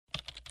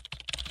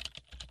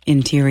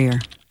Interior.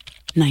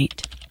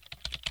 Night.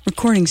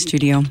 Recording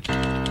studio.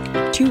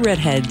 Two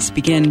redheads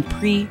begin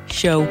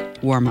pre-show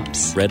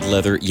warm-ups. Red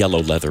leather,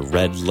 yellow leather,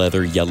 red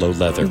leather, yellow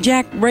leather.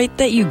 Jack, write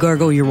that you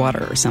gargle your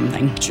water or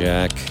something.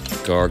 Jack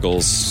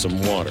gargles some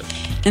water.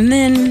 And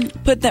then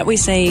put that we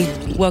say,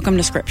 welcome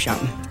to Script Shop.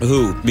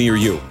 Who, me or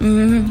you?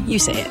 You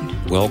say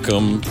it.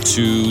 Welcome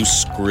to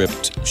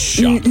Script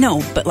Shop.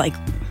 No, but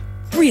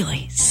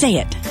really, say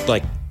it.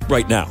 Like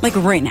right now. Like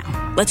right now.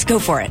 Let's go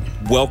for it.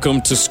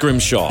 Welcome to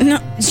Scrimshaw. No,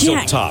 Silk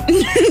Jack. Top.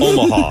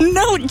 Omaha.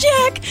 No,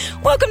 Jack.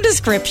 Welcome to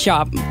Script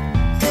Shop.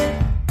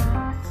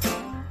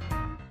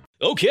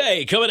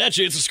 Okay, coming at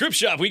you. It's a Script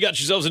Shop. We got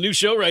yourselves a new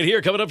show right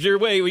here coming up your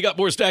way. We got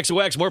more stacks of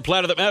wax, more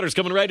platter that matters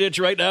coming right at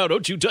you right now.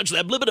 Don't you touch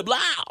that blah-blah-blah.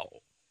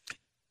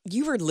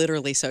 You were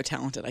literally so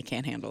talented, I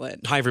can't handle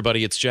it. Hi,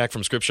 everybody. It's Jack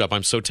from Script Shop.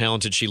 I'm so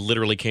talented, she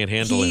literally can't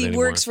handle it He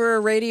anymore. works for a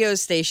radio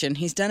station.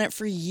 He's done it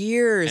for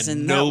years,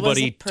 and that was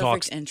a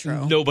perfect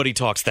intro. Nobody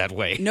talks that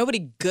way.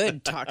 Nobody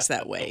good talks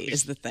that way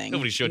is the thing.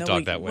 Nobody should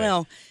talk that way.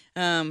 Well,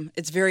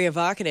 it's very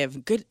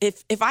evocative. Good.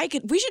 If I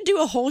could, we should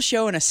do a whole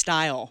show in a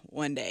style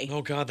one day.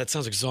 Oh, God, that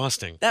sounds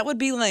exhausting. That would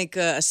be like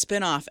a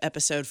spin-off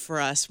episode for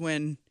us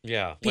when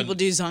people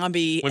do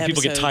zombie When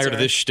people get episodes tired of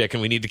this shtick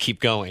and we need to keep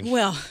going.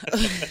 Well,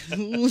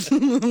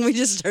 we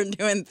just start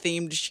doing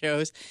themed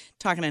shows,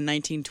 talking in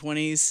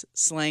 1920s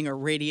slang or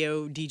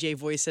radio DJ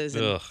voices.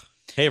 And Ugh.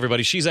 Hey,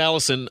 everybody. She's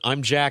Allison.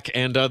 I'm Jack,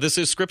 and this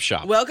is Script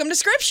Shop. welcome to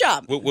Script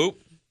Shop, Whoop,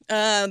 whoop.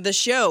 the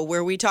show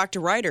where we talk to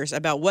writers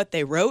about what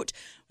they wrote,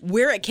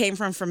 where it came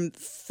from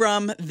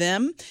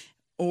them,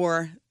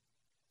 or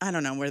I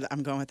don't know where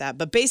I'm going with that.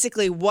 But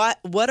basically, what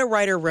a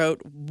writer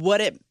wrote, what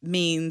it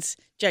means.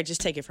 Jack,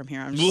 just take it from here.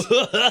 I'm just...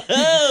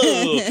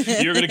 Whoa!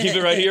 You're going to keep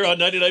it right here on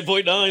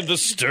 99.9 The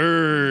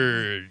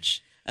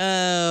Sturge.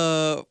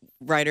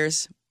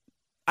 Writers,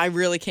 I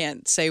really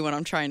can't say what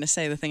I'm trying to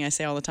say, the thing I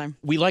say all the time.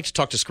 We like to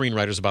talk to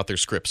screenwriters about their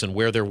scripts and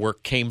where their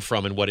work came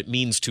from and what it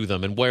means to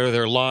them and where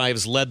their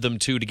lives led them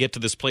to get to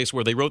this place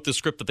where they wrote the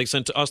script that they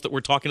sent to us that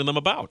we're talking to them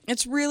about.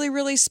 It's really,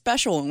 really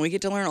special, and we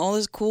get to learn all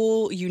this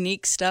cool,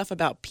 unique stuff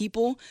about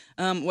people,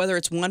 whether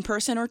it's one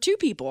person or two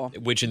people.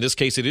 Which in this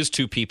case, it is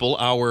two people.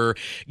 Our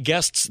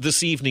guests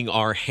this evening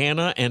are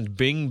Hannah and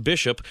Bing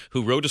Bishop,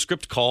 who wrote a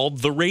script called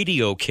The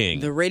Radio King.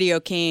 The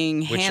Radio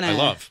King, Which Hannah. I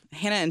love.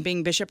 Hannah and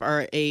Bing Bishop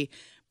are a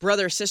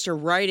brother-sister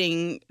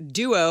writing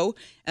duo.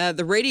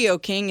 The Radio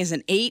King is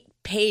an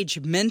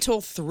 8-page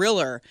mental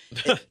thriller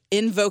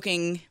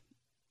invoking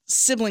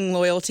sibling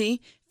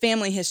loyalty,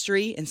 family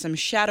history, and some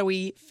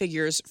shadowy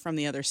figures from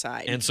the other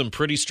side. And some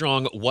pretty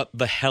strong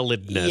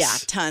what-the-helledness. Yeah,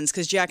 tons,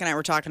 because Jack and I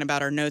were talking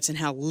about our notes and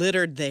how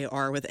littered they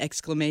are with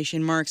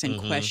exclamation marks and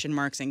question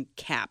marks and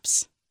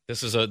caps.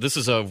 This is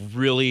a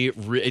really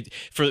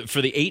for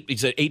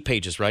the 8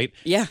 pages, right?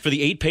 Yeah. For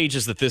the 8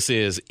 pages that this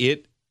is,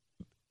 it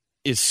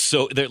is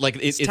so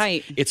it's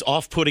tight. It's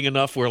off-putting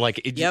enough where Yep.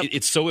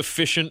 it's so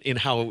efficient in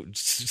how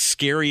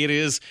scary it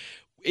is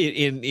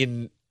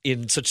in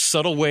such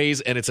subtle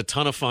ways, and it's a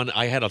ton of fun.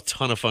 I had a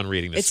ton of fun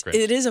reading this script.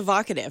 It is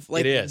evocative.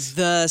 It is.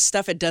 The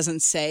stuff it doesn't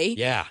say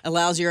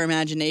allows your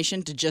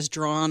imagination to just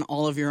draw on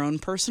all of your own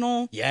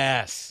personal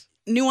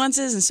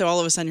nuances, and so all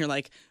of a sudden you're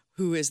like,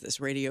 who is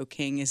this Radio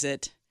King? Is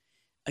it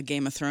a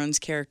Game of Thrones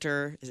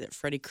character? Is it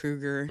Freddy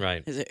Krueger?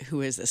 Right. Who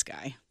is this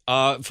guy?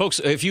 Folks,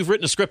 if you've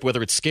written a script,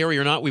 whether it's scary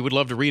or not, we would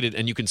love to read it,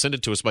 and you can send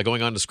it to us by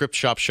going on to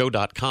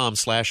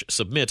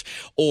scriptshopshow.com/submit,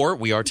 or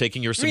we are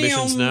taking your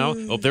submissions now.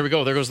 Oh, there we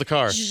go. There goes the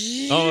car.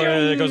 Oh,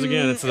 there it goes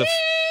again.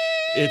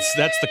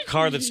 That's the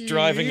car that's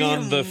driving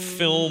on the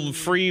Film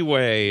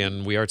Freeway,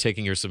 and we are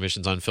taking your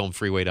submissions on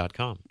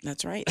filmfreeway.com.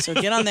 That's right. So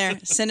get on there.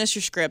 Send us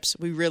your scripts.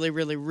 We really,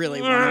 really,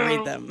 really want to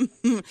read them.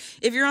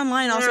 If you're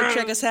online, also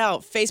check us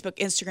out. Facebook,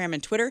 Instagram,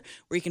 and Twitter,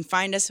 where you can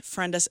find us,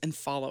 friend us, and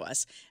follow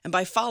us. And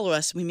by follow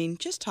us, we mean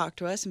just talk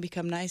to us and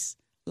become nice,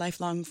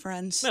 lifelong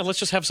friends. Yeah, let's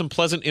just have some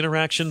pleasant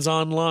interactions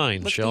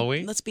online, shall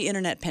we? Let's be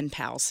internet pen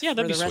pals Yeah,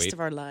 that'd for be the rest sweet. of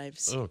our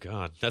lives. Oh,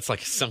 God. That's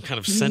like some kind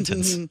of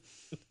sentence.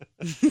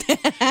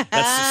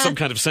 That's some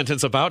kind of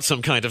sentence about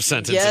some kind of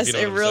sentence. Yes, if you know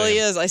it what I'm really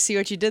saying. is. I see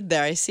what you did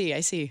there. I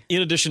see.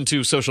 In addition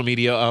to social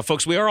media,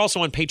 folks, we are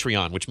also on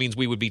Patreon, which means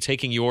we would be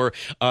taking your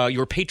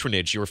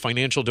patronage, your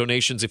financial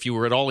donations, if you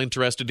were at all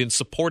interested in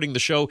supporting the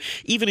show,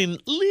 even in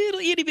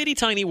little itty bitty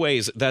tiny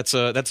ways. That's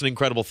an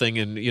incredible thing,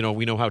 and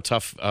we know how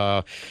tough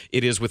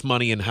it is with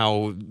money, and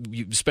how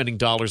spending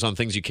dollars on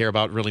things you care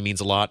about really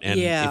means a lot. And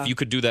if you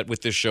could do that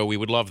with this show, we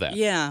would love that.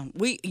 Yeah,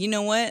 you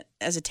know what?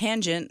 As a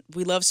tangent,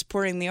 we love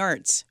supporting the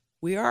arts.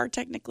 We are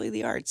technically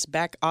the arts.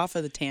 Back off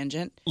of the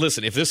tangent.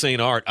 Listen, if this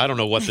ain't art, I don't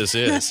know what this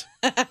is.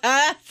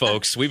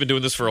 Folks, we've been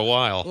doing this for a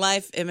while.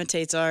 Life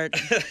imitates art.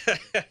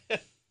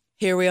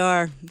 Here we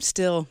are,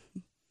 still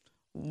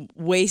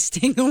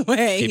wasting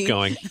away. Keep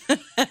going.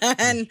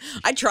 And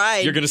I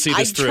tried. You're going to see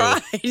this through.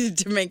 I tried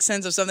to make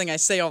sense of something I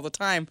say all the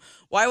time.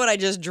 Why would I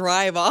just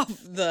drive off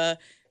the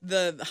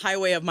the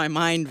highway of my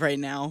mind right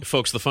now.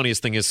 Folks, the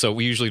funniest thing is, so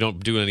we usually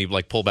don't do any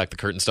like pull back the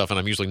curtain stuff, and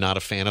I'm usually not a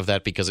fan of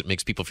that because it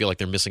makes people feel like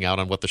they're missing out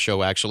on what the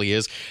show actually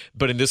is.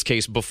 But in this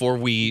case, before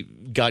we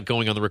got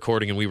going on the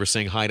recording and we were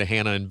saying hi to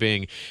Hannah and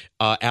Bing,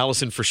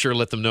 Allison for sure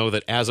let them know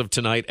that as of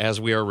tonight, as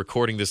we are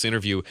recording this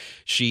interview,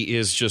 she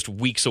is just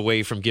weeks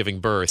away from giving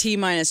birth.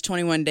 T-minus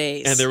 21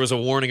 days. And there was a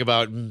warning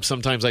about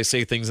sometimes I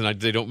say things and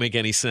they don't make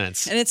any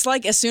sense. And it's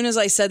like as soon as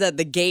I said that,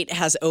 the gate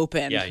has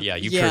opened. Yeah,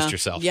 you cursed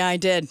yourself. Yeah, I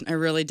did. I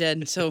really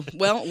did. So,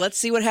 well, let's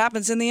see what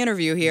happens in the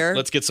interview here.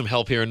 Let's get some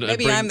help here. And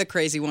Maybe I'm the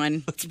crazy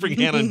one. Let's bring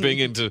Hannah and Bing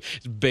in to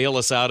bail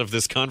us out of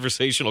this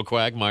conversational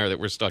quagmire that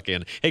we're stuck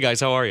in. Hey, guys,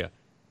 how are you?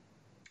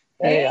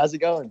 Hey, how's it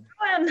going?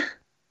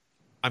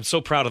 I'm so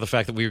proud of the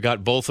fact that we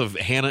got both of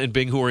Hannah and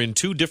Bing who are in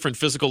two different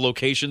physical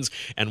locations,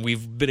 and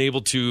we've been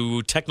able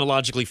to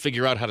technologically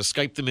figure out how to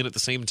Skype them in at the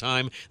same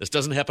time. This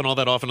doesn't happen all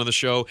that often on the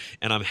show,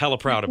 and I'm hella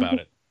proud about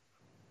it.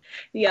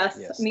 Yes,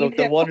 me too.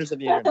 The wonders of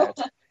the internet.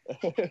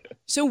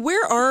 So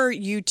where are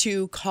you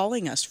two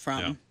calling us from?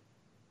 Yeah.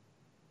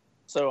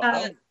 So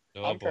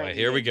oh boy,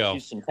 here we go.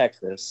 Houston,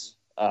 Texas,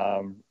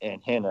 and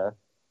Hannah.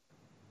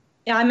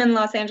 Yeah, I'm in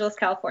Los Angeles,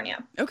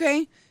 California.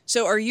 Okay.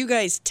 So are you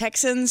guys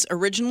Texans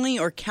originally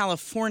or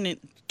Californians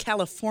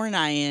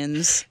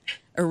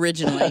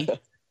originally?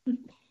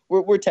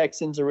 We're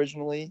Texans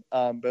originally,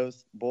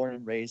 both born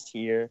and raised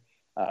here.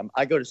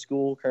 I go to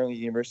school currently at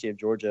the University of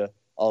Georgia,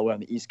 all the way on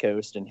the East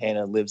Coast, and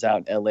Hannah lives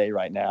out in LA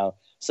right now.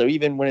 So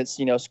even when it's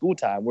school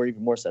time, we're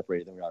even more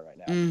separated than we are right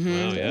now.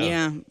 Mm-hmm. Wow,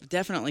 yeah,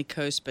 definitely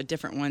coast, but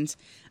different ones.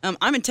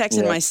 I'm a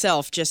Texan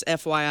myself, just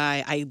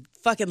FYI. I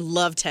fucking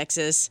love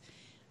Texas.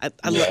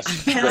 I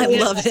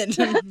love it,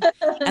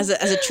 as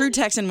a true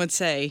Texan would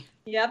say.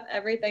 Yep,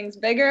 everything's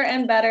bigger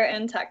and better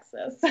in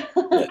Texas.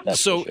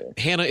 So, sure.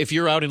 Hannah, if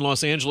you're out in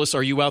Los Angeles,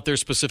 are you out there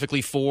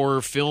specifically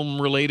for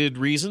film-related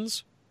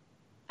reasons?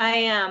 I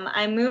am.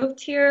 I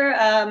moved here.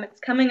 It's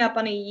coming up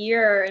on a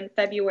year in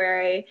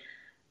February.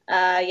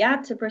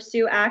 To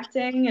pursue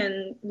acting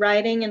and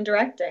writing and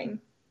directing.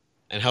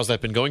 And how's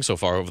that been going so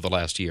far over the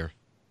last year?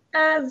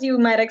 As you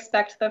might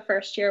expect, the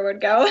first year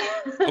would go.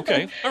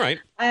 Okay, all right.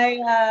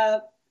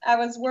 I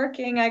was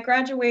working. I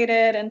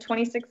graduated in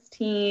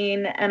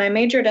 2016, and I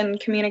majored in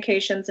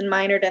communications and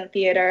minored in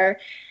theater.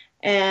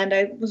 And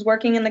I was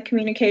working in the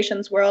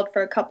communications world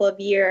for a couple of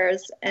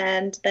years,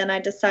 and then I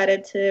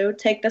decided to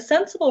take the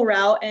sensible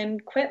route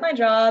and quit my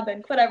job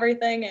and quit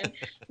everything and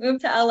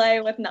move to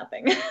LA with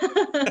nothing.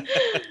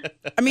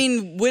 I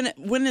mean,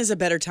 when is a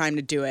better time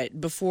to do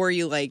it? Before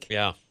you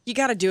you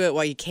got to do it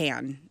while you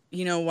can,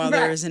 while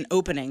there's an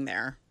opening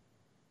there.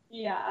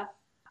 Yeah.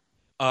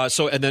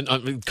 So, and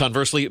then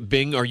conversely,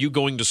 Bing, are you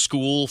going to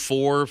school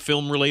for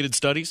film-related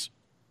studies?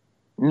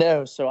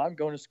 No, so I'm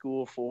going to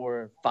school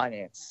for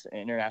finance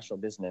and international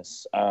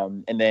business.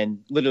 And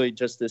then literally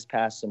just this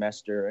past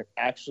semester,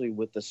 actually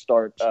with the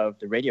start of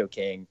the Radio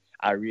King,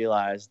 I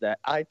realized that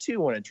I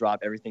too want to drop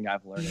everything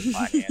I've learned in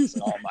finance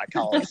and all my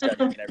college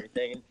studying and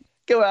everything and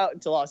go out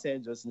into Los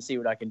Angeles and see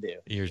what I can do.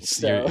 Your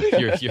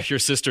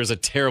sister is a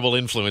terrible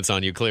influence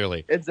on you,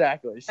 clearly.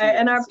 Exactly.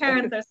 And our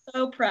parents are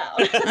so proud.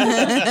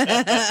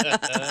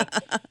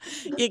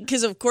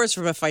 Because, of course,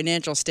 from a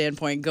financial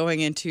standpoint, going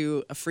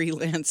into a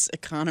freelance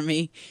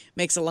economy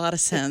makes a lot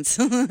of sense.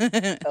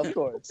 Of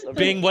course.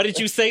 Bing, what did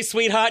you say,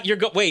 sweetheart?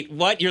 Wait,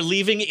 what? You're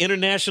leaving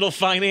international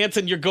finance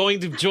and you're going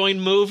to join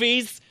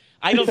movies?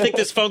 I don't think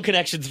this phone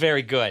connection's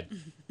very good.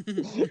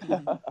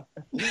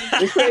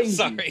 I'm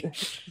sorry.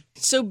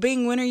 So,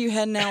 Bing, when are you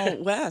heading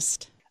out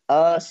west?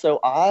 So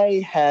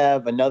I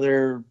have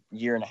another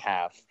year and a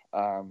half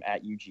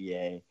at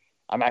UGA.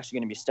 I'm actually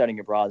going to be studying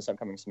abroad this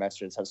upcoming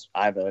semester.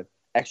 I have an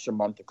extra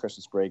month of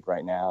Christmas break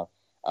right now.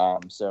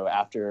 So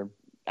after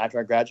I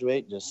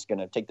graduate, just going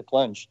to take the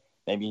plunge,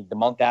 maybe the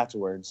month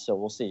afterwards. So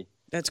we'll see.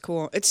 That's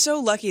cool. It's so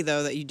lucky,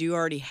 though, that you do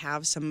already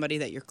have somebody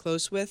that you're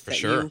close with. For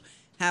sure. You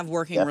have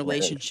working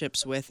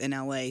relationships with in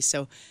LA.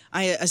 So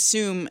I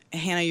assume,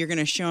 Hannah, you're going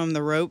to show him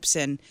the ropes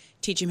and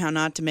teach him how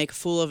not to make a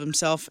fool of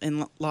himself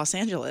in Los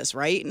Angeles,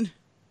 right?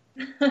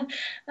 I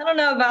don't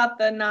know about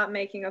the not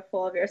making a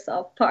fool of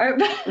yourself part,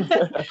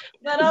 but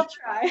I'll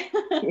try.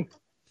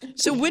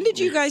 So when did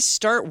you guys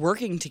start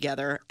working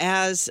together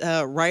as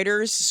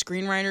writers,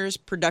 screenwriters,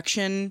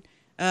 production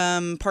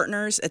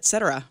partners,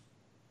 etc.?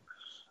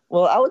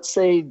 Well, I would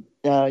say,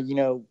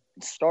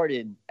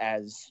 started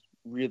as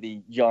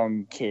really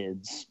young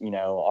kids.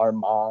 Our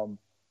mom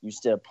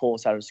used to pull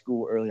us out of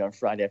school early on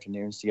Friday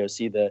afternoons to go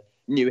see the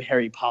new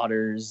Harry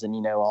Potters and,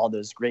 all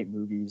those great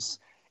movies.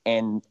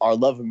 And our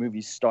love of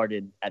movies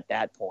started at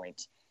that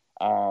point.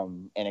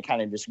 And it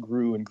kind of just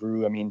grew and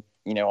grew. I mean,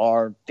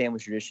 our family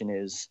tradition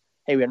is,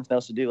 hey, we have nothing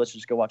else to do. Let's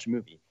just go watch a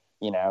movie,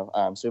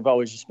 So we've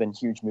always just been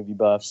huge movie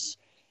buffs.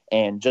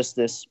 And just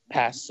this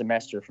past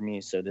semester for me,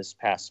 so this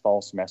past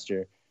fall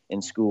semester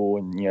in school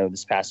and,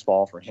 this past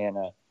fall for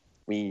Hannah,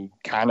 we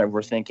kind of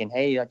were thinking,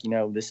 hey,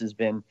 this has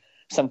been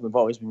something we've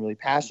always been really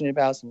passionate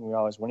about, something we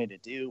always wanted to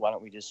do. Why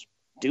don't we just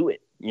do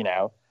it,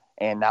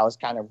 And that was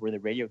kind of where the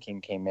Radio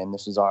King came in.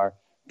 This is our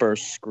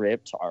first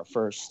script, our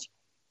first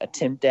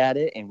attempt at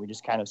it, and we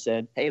just kind of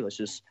said, hey, let's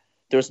just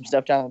throw some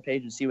stuff down on the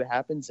page and see what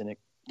happens, and it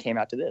came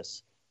out to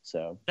this.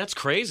 So That's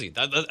crazy.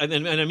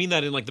 And I mean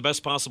that in like the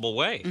best possible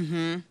way.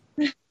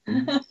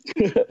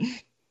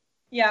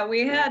 Yeah,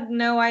 we had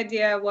no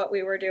idea what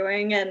we were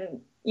doing,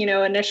 and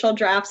initial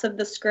drafts of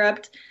the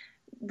script,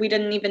 we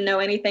didn't even know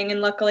anything.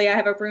 And luckily I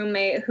have a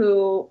roommate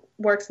who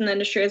works in the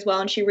industry as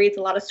well, and she reads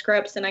a lot of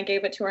scripts, and I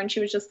gave it to her, and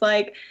she was just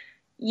like,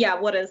 yeah,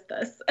 what is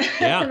this?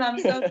 Yeah. And I'm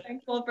so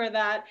thankful for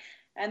that.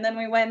 And then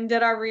we went and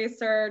did our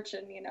research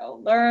and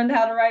learned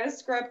how to write a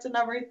script and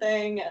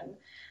everything, and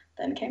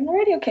then came the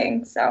Radio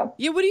King. So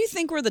Yeah, what do you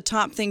think were the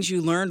top things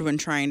you learned when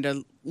trying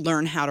to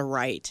learn how to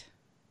write?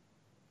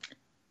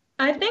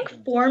 I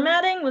think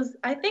formatting was,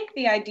 I think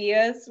the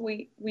ideas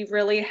we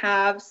really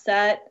have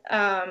set,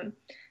 and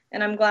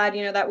I'm glad,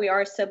 that we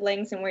are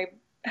siblings and we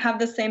have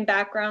the same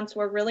background, so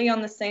we're really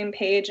on the same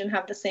page and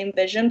have the same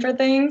vision for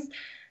things.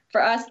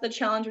 For us, the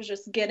challenge was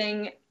just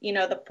getting,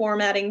 the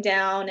formatting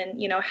down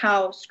and,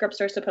 how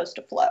scripts are supposed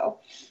to flow.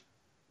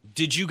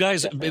 Did you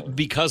guys,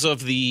 because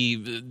of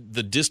the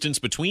distance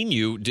between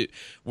you,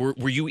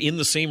 were you in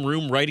the same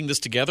room writing this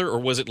together, or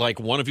was it like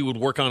one of you would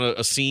work on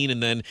a scene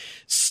and then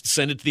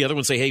send it to the other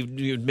one and say, hey,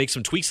 make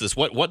some tweaks to this?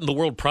 What in the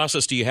world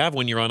process do you have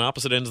when you're on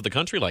opposite ends of the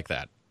country like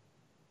that?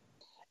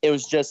 it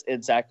was just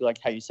exactly like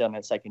how you said on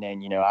that second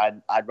end.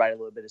 I'd write a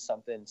little bit of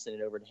something, send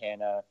it over to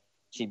Hannah.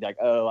 She'd be like,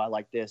 oh, I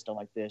like this, don't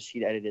like this.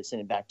 She'd edit it,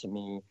 send it back to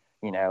me.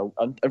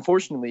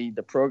 Unfortunately,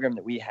 the program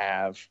that we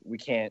have, we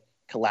can't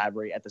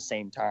collaborate at the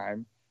same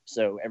time.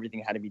 So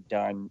everything had to be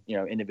done,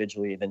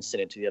 individually, then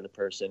send it to the other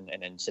person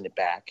and then send it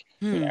back,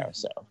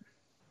 so.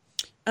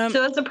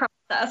 So it's a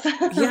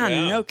process.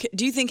 No.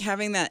 Do you think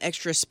having that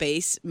extra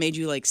space made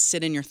you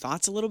sit in your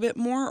thoughts a little bit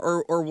more,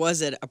 or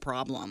was it a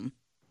problem?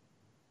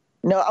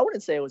 No, I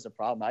wouldn't say it was a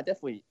problem. I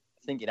definitely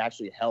think it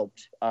actually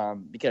helped,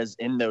 because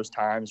in those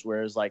times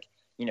where it's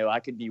I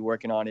could be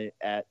working on it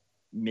at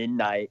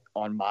midnight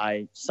on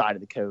my side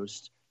of the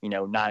coast,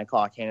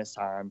 9:00 Hannah's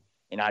time,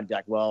 and I'd be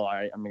like, well, all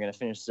right, I'm going to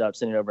finish this up,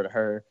 send it over to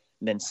her,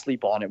 and then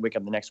sleep on it, wake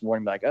up the next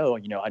morning, be like, oh,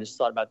 I just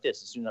thought about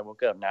this as soon as I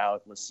woke up. Now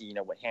let's see,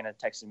 what Hannah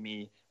texted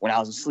me when I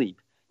was asleep,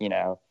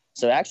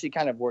 So it actually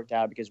kind of worked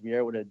out because we were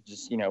able to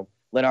just,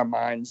 let our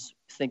minds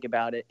think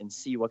about it and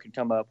see what could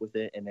come up with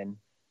it, and then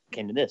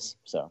came to this,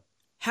 so.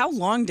 How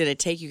long did it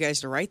take you guys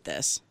to write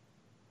this?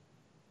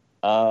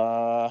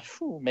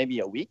 Maybe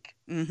a week,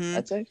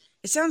 I'd say.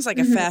 It sounds like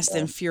a fast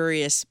and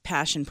furious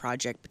passion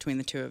project between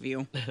the two of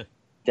you.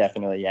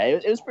 Definitely, yeah.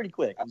 It was pretty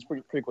quick. It was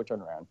pretty quick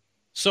turnaround.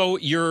 So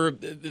you're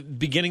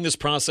beginning this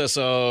process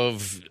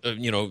of,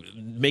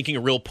 making a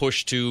real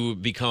push to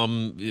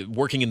become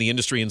working in the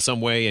industry in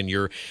some way, and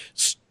you're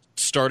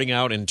starting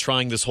out and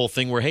trying this whole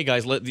thing where, hey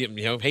guys,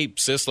 hey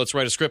sis, let's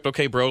write a script.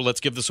 Okay, bro, let's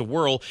give this a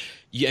whirl.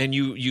 And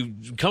you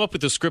come up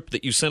with a script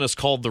that you sent us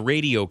called The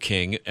Radio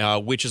King,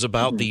 which is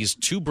about these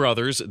two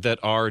brothers that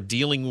are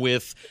dealing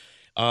with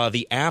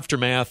the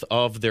aftermath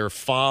of their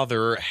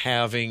father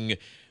having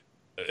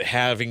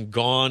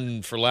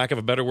gone, for lack of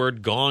a better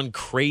word, gone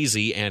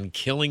crazy and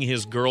killing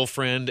his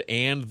girlfriend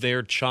and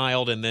their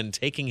child, and then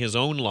taking his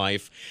own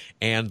life.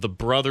 And the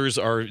brothers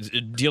are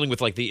dealing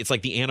with it's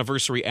like the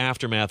anniversary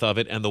aftermath of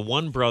it. And the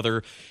one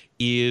brother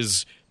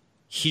is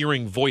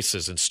hearing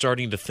voices and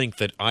starting to think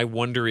that, I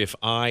wonder if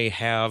I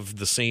have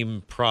the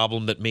same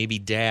problem that maybe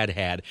Dad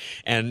had.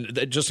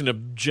 And just in a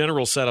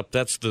general setup,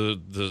 that's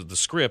the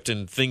script,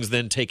 and things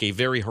then take a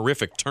very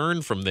horrific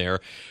turn from there.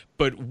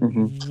 But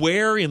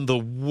where in the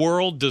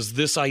world does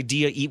this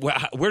idea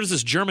where does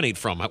this germinate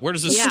from? Where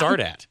does this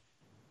start at?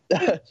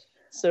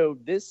 So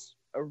this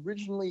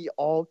originally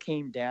all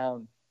came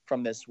down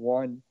from this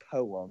one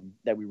poem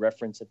that we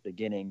referenced at the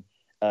beginning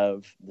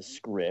of the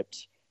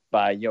script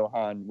by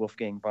Johann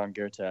Wolfgang von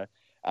Goethe. So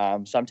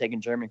I'm taking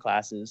German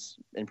classes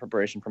in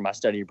preparation for my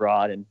study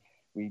abroad, and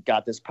we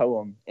got this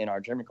poem in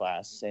our German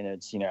class, and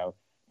it's,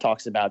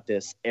 talks about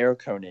this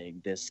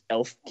Erlkönig, this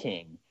elf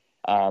king,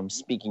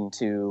 speaking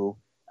to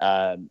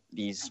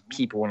these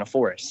people in a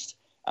forest.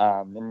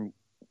 And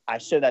I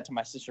showed that to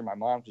my sister and my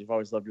mom, because we've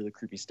always loved really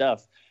creepy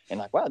stuff.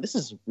 And wow, this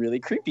is really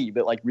creepy,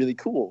 but really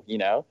cool,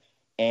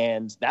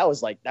 And that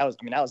was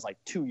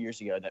 2 years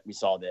ago that we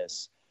saw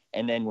this.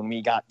 And then when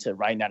we got to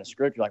writing down a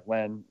script, you're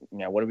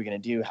what are we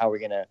going to do?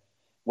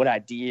 What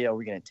idea are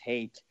we going to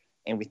take?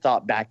 And we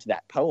thought back to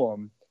that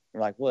poem.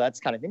 We're well, that's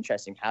kind of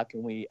interesting. How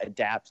can we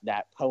adapt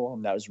that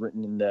poem that was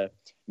written in the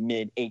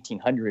mid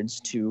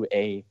 1800s to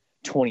a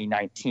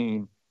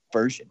 2019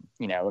 version,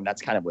 and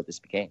that's kind of what this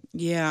became.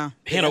 Yeah.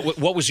 Hannah,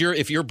 what was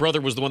if your brother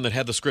was the one that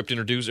had the script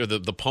introduced, or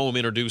the poem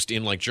introduced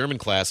in German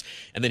class,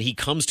 and then he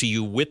comes to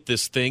you with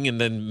this thing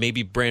and then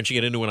maybe branching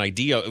it into an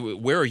idea,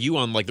 where are you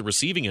on the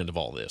receiving end of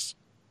all this?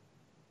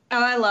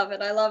 Oh, I love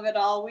it. I love it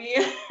all.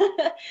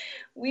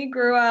 We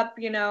grew up,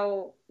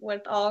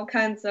 with all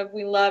kinds of,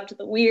 we loved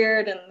the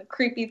weird and the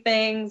creepy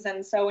things.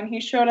 And so when he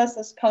showed us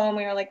this poem,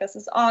 we were like, this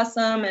is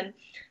awesome. And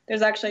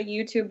there's actually a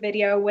YouTube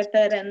video with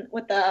it, and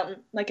with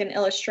an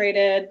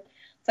illustrated,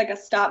 it's like a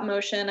stop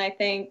motion, I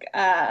think,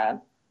 kind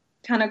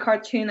of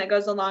cartoon that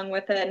goes along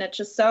with it. And it's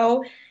just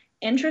so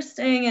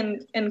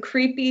interesting and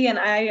creepy, and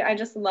I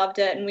just loved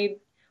it, and we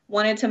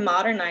wanted to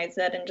modernize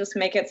it and just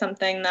make it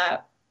something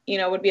that, you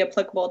know, would be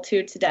applicable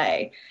to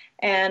today.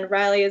 And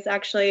Riley is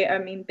actually, I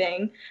mean,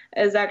 Bing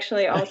is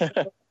actually also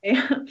a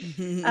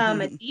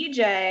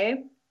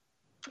DJ.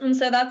 And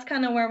so that's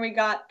kind of where we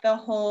got the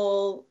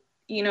whole,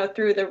 you know,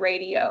 through the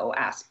radio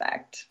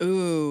aspect.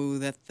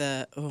 Ooh,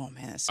 oh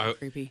man, that's so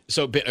creepy.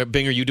 So,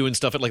 Bing, are you doing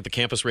stuff at like the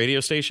campus radio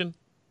station?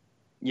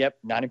 Yep,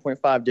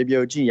 90.5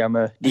 WOG. I'm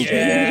a DJ.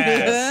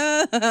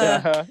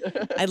 Yes.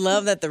 I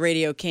love that the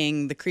Radio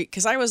King,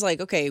 because I was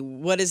like, okay,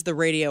 what is the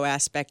radio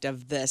aspect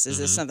of this? Is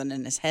this something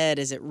in his head?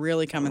 Is it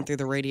really coming through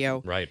the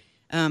radio? Right.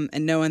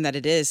 And knowing that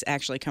it is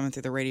actually coming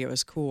through the radio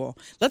is cool.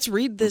 Let's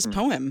read this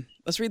poem.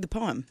 Let's read the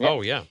poem. Yeah.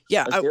 Oh, yeah.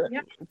 Yeah.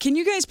 Yeah. Can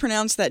you guys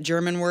pronounce that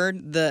German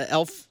word, the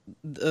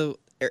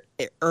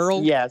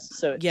Earl? Yes.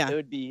 So it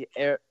would be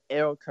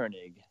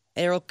Erlkönig.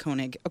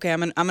 Erlkönig. Okay,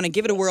 I'm gonna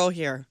give it a whirl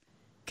here.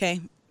 Okay,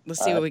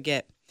 let's see what we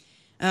get.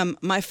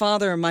 My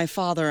father,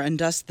 and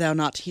dost thou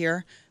not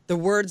hear the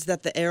words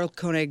that the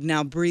Erlkönig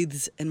now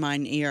breathes in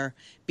mine ear?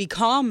 Be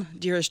calm,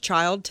 dearest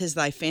child, 'tis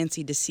thy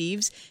fancy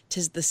deceives,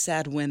 'tis the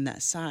sad wind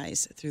that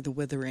sighs through the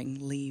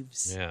withering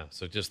leaves. Yeah,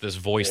 so just this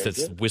voice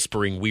that's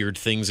whispering weird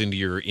things into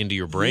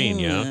your brain,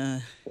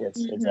 yeah? Yes,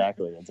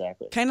 exactly.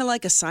 Kind of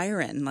like a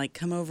siren, like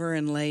come over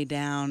and lay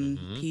down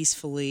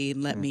peacefully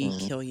and let me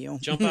kill you.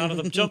 Jump out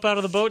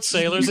of the boat,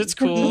 sailors, it's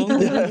cool.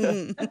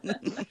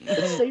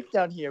 It's safe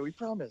down here, we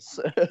promise.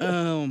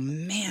 Oh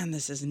man,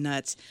 this is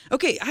nuts.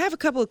 Okay, I have a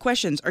couple of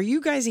questions. Are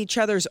you guys each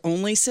other's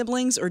only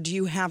siblings, or do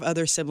you have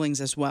other siblings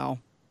as well?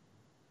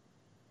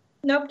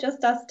 Nope,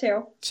 just us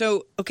two.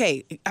 So,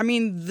 okay, I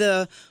mean,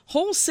 the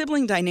whole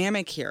sibling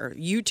dynamic here,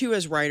 you two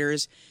as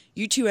writers,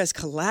 you two as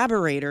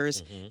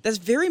collaborators, that's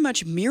very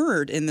much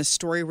mirrored in the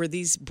story where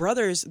these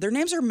brothers, their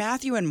names are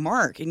Matthew and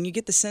Mark, and you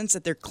get the sense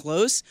that they're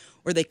close,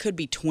 or they could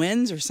be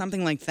twins or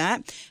something like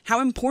that. How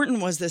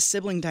important was this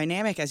sibling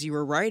dynamic as you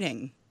were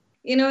writing?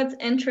 You know, it's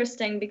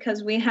interesting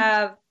because we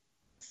have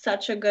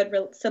such a good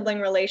sibling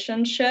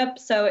relationship,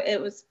 so it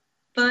was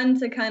fun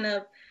to kind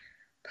of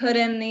put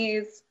in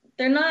these,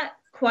 they're not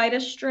quite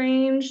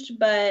estranged,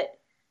 but,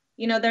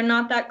 you know, they're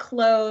not that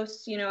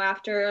close, you know,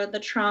 after the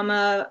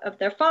trauma of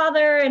their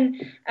father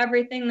and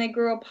everything, they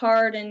grew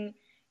apart, and,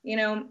 you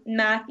know,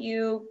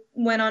 Matthew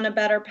went on a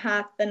better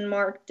path than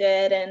Mark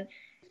did, and,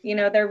 you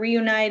know, they're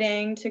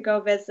reuniting to go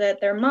visit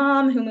their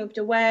mom who moved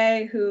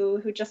away,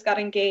 who just got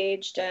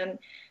engaged, and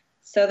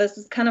so this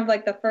is kind of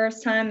like the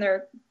first time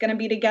they're going to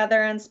be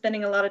together and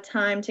spending a lot of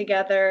time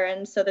together,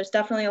 and so there's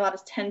definitely a lot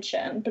of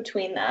tension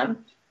between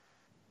them.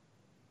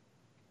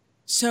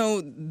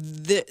 So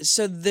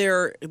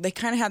they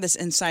kind of have this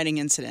inciting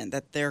incident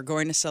that they're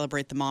going to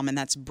celebrate the mom, and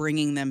that's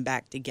bringing them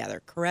back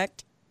together,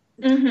 correct?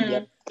 Mm-hmm.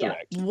 Yep, yeah.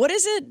 correct. What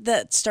is it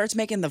that starts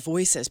making the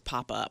voices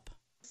pop up?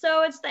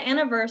 So it's the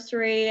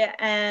anniversary,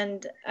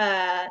 and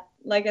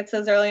like it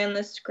says early in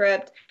the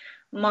script,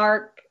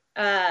 Mark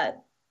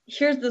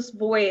hears this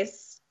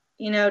voice,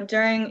 you know,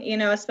 during, you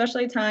know,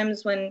 especially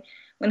times when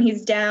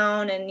he's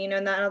down, and, you know,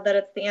 now that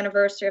it's the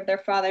anniversary of their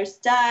father's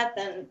death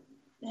and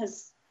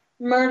his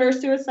murder,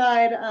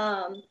 suicide,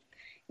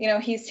 you know,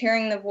 he's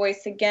hearing the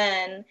voice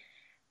again,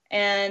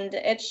 and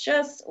it's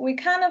just,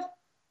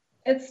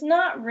 it's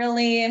not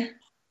really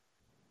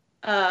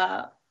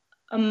a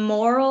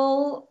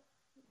moral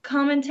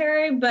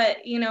commentary,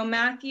 but, you know,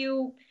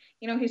 Matthew,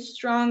 you know, he's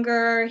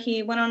stronger,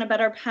 he went on a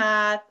better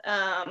path,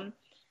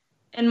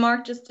 and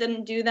Mark just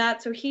didn't do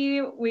that, so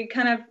we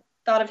kind of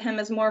thought of him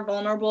as more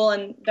vulnerable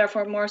and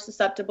therefore more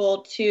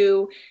susceptible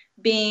to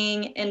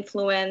being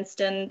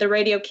influenced, and the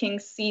Radio King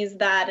sees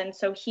that, and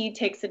so he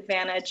takes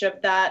advantage of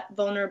that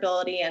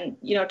vulnerability and,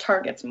 you know,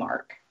 targets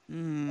Mark.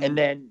 And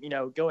then, you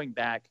know, going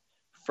back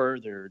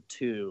further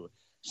too,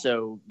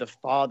 so the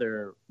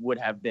father would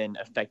have been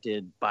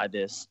affected by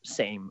this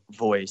same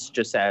voice,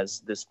 just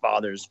as this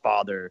father's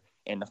father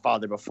and the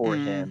father before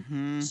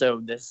him.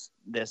 So this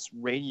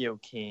Radio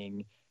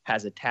King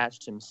has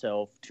attached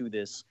himself to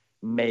this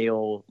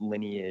male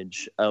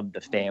lineage of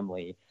the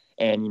family.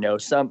 And, you know,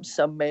 some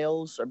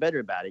males are better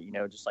about it, you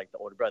know, just like the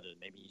older brother.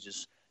 Maybe he's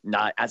just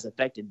not as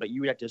affected, but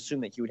you would have to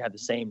assume that he would have the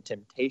same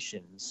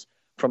temptations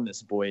from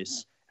this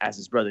voice as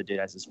his brother did,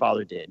 as his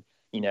father did,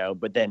 you know,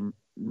 but then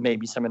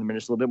maybe some of them are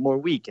just a little bit more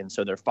weak. And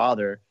so their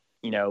father,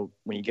 you know,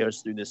 when he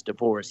goes through this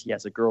divorce, he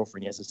has a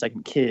girlfriend, he has a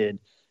second kid,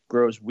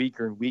 grows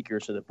weaker and weaker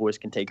so the voice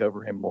can take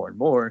over him more and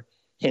more,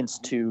 hence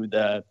to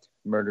the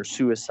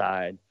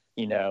murder-suicide,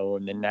 you know,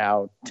 and then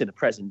now to the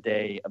present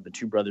day of the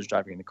two brothers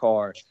driving in the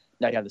car.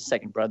 Now you have the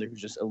second brother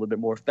who's just a little bit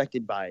more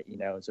affected by it, you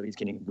know, so he's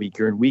getting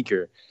weaker and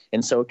weaker.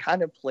 And so it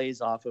kind of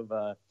plays off of,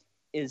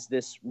 is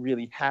this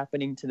really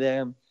happening to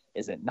them?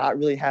 Is it not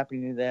really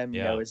happening to them?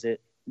 Yeah. You know, is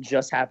it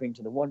just happening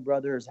to the one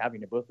brother? Is it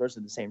happening to both brothers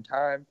at the same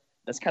time?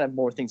 That's kind of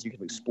more things you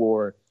could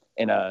explore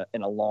in a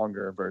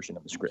longer version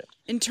of the script.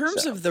 In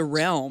terms of the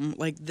realm,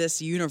 like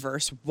this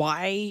universe,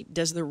 why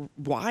does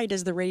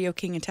the Radio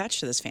King attach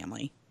to this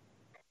family?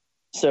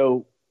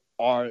 So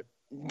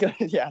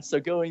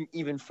going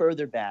even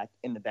further back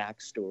in the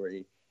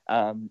backstory,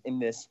 in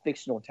this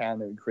fictional town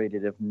that we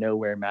created of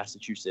Nowhere,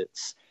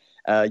 Massachusetts.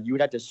 You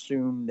would have to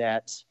assume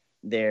that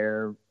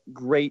their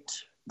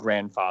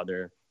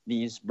great-grandfather,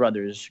 these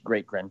brothers'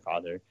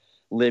 great-grandfather,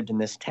 lived in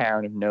this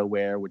town of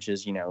Nowhere, which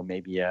is,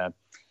 maybe a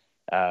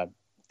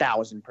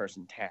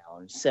 1,000-person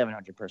town,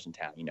 700-person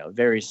town,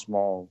 very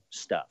small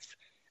stuff.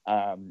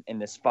 And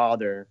this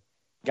father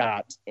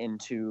got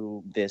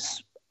into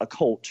this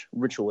occult,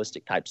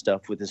 ritualistic type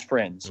stuff with his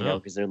friends,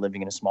 because they're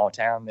living in a small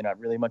town. They're not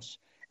really much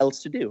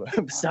else to do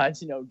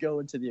besides, go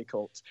into the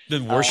occult.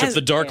 Then worship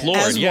the Dark Lord.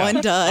 As one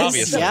does.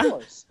 Obviously. Yeah. Of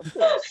course.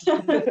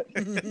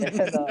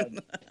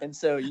 and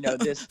so,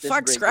 this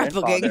Fuck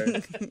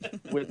great-grandfather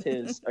scrapbooking. with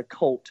his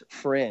occult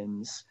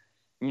friends,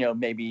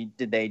 maybe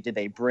did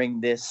they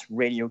bring this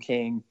Radio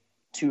King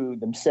to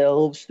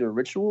themselves through a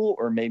ritual,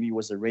 or maybe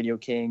was the Radio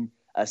King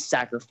a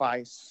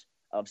sacrifice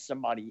of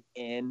somebody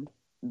in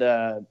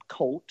the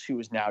cult who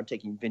is now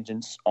taking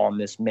vengeance on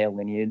this male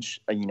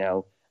lineage,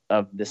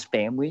 of this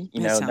family.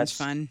 That sounds that's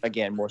fun.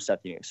 Again, more stuff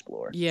you can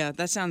explore. Yeah,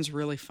 that sounds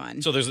really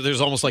fun. So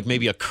there's almost like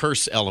maybe a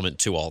curse element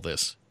to all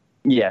this.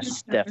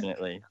 Yes,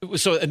 definitely.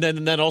 So and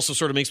then that also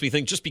sort of makes me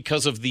think, just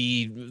because of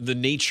the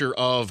nature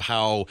of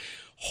how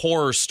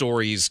horror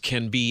stories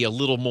can be a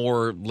little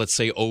more, let's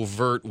say,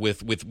 overt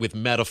with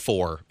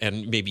metaphor,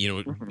 and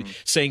maybe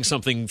saying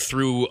something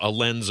through a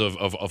lens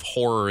of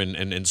horror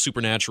and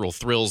supernatural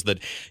thrills that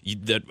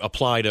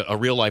apply to a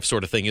real life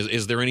sort of thing.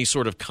 Is there any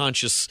sort of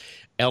conscious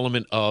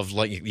element of,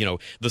 like,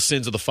 the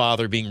sins of the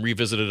father being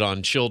revisited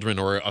on children,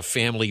 or a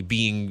family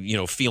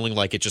being, feeling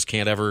like it just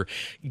can't ever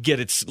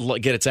get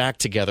its act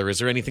together? Is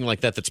there anything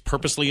like that that's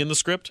purposely in the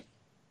script?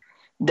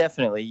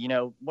 Definitely.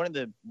 One of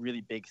the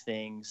really big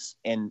things,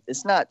 and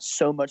it's not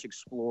so much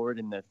explored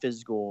in the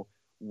physical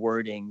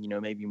wording,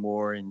 maybe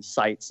more in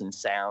sights and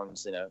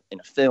sounds in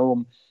a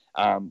film,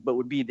 but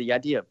would be the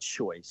idea of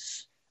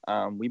choice.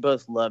 We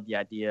both love the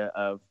idea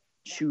of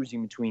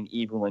choosing between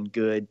evil and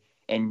good.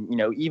 And,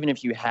 even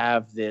if you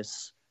have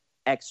this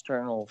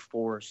external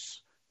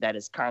force that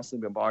is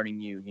constantly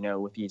bombarding you,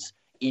 with these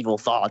evil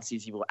thoughts,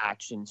 these evil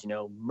actions,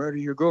 murder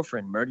your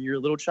girlfriend, murder your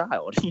little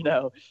child,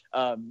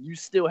 you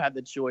still have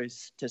the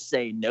choice to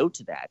say no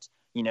to that.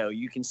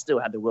 You can still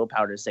have the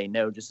willpower to say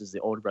no, just as the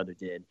older brother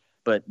did.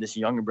 But this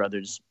younger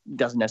brother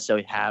doesn't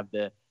necessarily have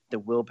the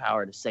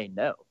willpower to say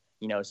no,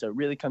 so it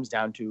really comes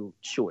down to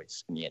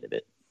choice in the end of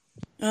it.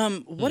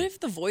 What if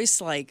the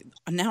voice, like,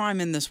 now I'm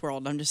in this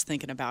world, I'm just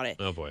thinking about it.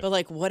 Oh, boy. But,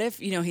 like, what if,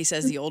 he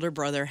says the older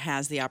brother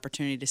has the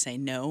opportunity to say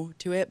no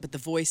to it, but the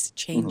voice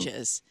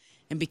changes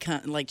and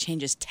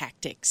changes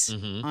tactics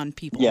on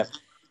people? Yeah.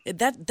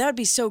 That would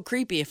be so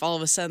creepy if all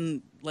of a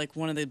sudden, like,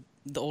 one of the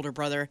older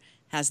brother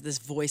has this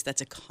voice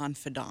that's a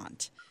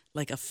confidant,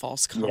 like a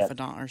false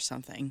confidant or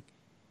something.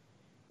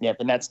 Yeah,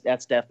 and that's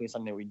definitely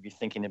something that we'd be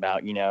thinking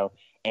about,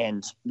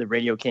 and the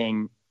Radio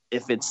King,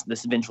 if it's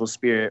this vengeful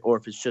spirit or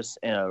if it's just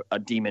a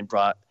demon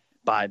brought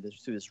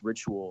through this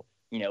ritual,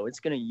 it's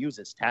going to use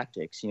its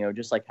tactics,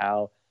 just like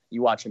how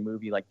you watch a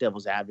movie like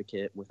Devil's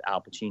Advocate with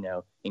Al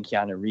Pacino and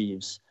Keanu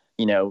Reeves,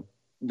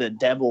 the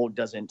devil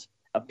doesn't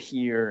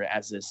appear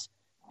as this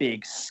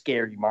big,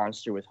 scary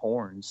monster with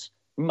horns.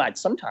 He might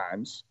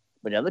sometimes,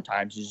 but other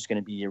times he's just going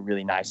to be a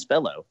really nice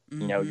fellow,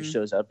 who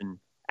shows up and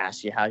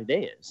asks you how your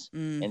day is.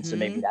 And so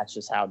maybe that's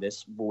just how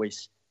this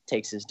voice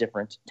takes his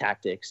different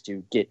tactics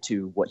to get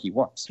to what he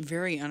wants.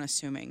 Very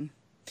unassuming.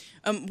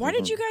 Why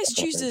did you guys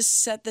choose to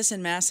set this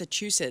in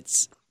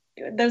Massachusetts?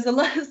 There's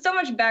so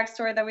much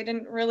backstory that we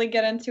didn't really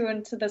get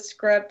into the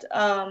script.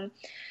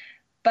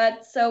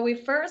 But so we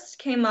first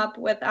came up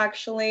with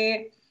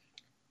actually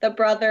the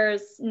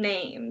brothers'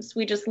 names.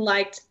 We just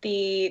liked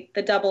the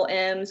double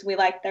M's. We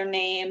liked their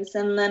names.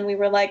 And then we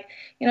were like,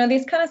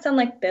 these kind of sound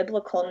like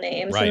biblical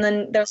names. Right. And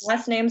then their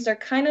last names are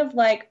kind of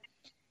like,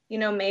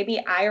 maybe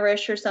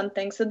Irish or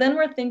something. So then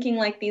we're thinking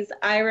like these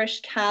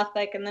Irish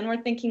Catholic, and then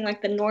we're thinking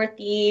like the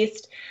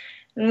Northeast.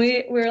 And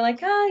we were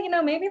like,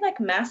 maybe like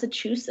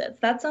Massachusetts.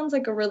 That sounds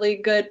like a really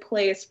good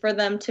place for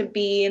them to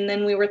be. And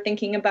then we were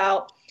thinking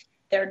about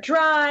their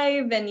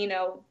drive and,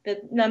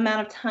 the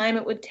amount of time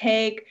it would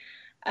take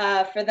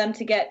for them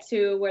to get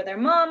to where their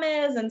mom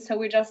is. And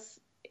so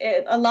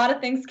a lot of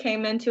things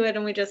came into it,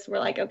 and we just were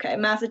like, okay,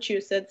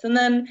 Massachusetts. And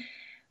then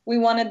we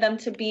wanted them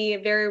to be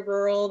very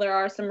rural. There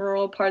are some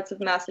rural parts of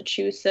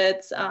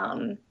Massachusetts.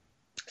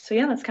 So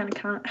yeah, that's kind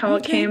of how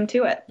it came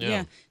to it.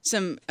 Yeah.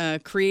 Some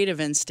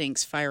creative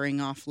instincts firing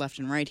off left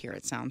and right here,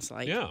 it sounds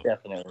like. Yeah.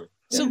 Definitely.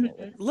 So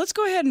let's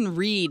go ahead and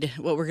read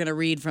what we're going to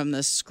read from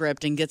this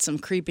script and get some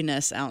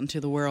creepiness out into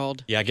the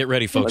world. Yeah, get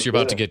ready, folks. You're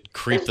about to get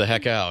creeped the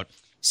heck out.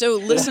 So,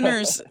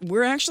 listeners,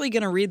 we're actually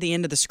going to read the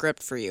end of the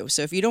script for you.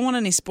 So if you don't want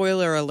any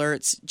spoiler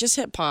alerts, just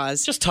hit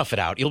pause. Just tough it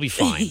out. You'll be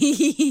fine.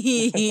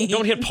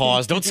 Don't hit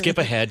pause. Don't skip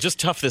ahead. Just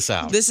tough this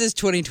out. This is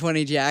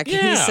 2020, Jack.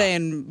 Yeah. He's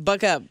saying,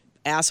 buck up.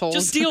 assholes.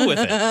 Just deal with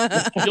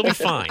it. You'll be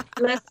fine.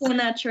 Listen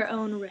at your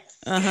own risk.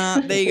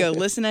 There you go.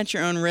 Listen at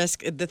your own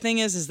risk. The thing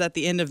is that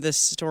the end of this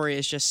story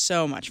is just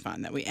so much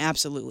fun that we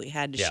absolutely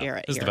had to share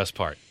it This is here. the best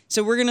part.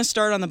 So we're going to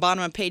start on the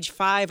bottom of page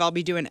 5. I'll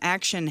be doing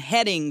action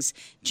headings.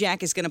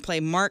 Jack is going to play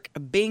Mark,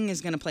 Bing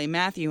is going to play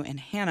Matthew, and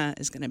Hannah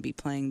is going to be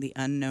playing the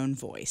unknown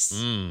voice.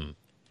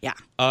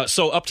 Yeah.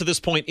 So up to this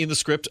point in the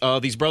script,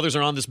 these brothers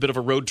are on this bit of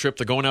a road trip.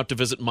 They're going out to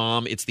visit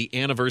Mom. It's the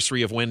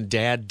anniversary of when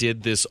Dad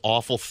did this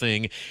awful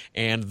thing.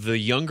 And the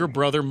younger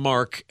brother,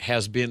 Mark,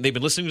 they've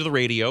been listening to the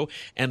radio.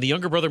 And the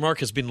younger brother,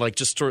 Mark, has been like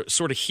just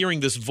sort of hearing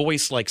this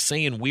voice like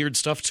saying weird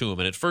stuff to him.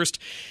 And at first,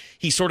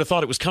 he sort of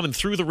thought it was coming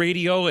through the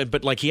radio,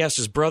 but like he asked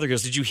his brother, he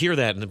goes, "Did you hear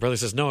that?" And the brother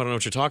says, "No, I don't know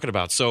what you're talking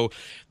about." So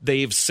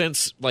they've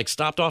since like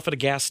stopped off at a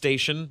gas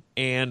station,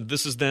 and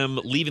this is them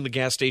leaving the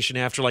gas station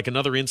after like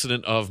another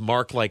incident of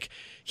Mark like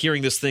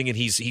hearing this thing, and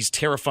he's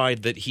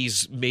terrified that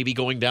he's maybe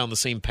going down the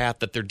same path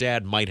that their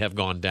dad might have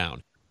gone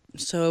down.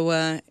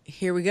 So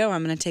here we go.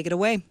 I'm going to take it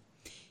away.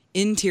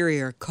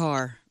 Interior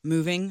car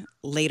moving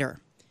later.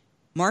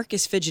 Mark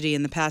is fidgety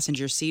in the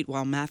passenger seat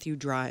while Matthew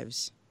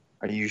drives.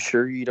 Are you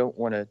sure you don't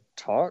want to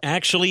talk?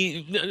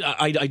 Actually,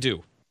 I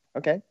do.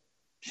 Okay,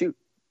 shoot.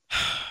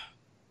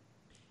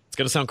 It's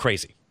going to sound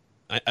crazy.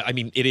 I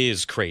mean, it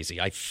is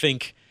crazy. I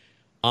think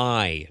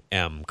I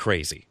am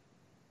crazy.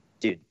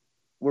 Dude,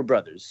 we're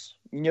brothers.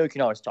 You know you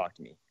can always talk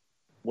to me.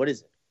 What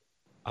is it?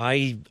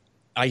 I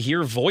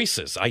hear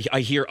voices.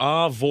 I hear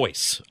a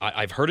voice.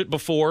 I've heard it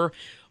before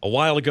a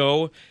while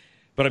ago,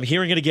 but I'm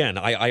hearing it again.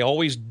 I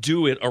always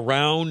do it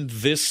around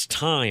this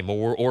time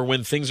or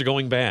when things are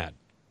going bad.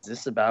 Is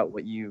this about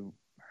what you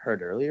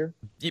heard earlier?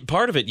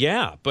 Part of it,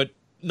 yeah, but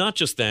not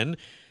just then.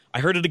 I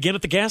heard it again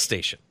at the gas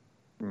station.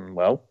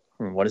 Well,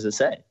 what does it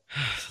say?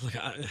 Look,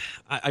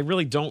 I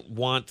really don't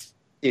want...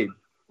 Dude,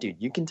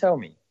 you can tell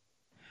me.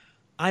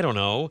 I don't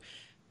know.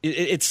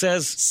 It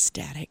says...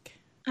 Static.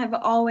 I've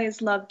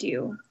always loved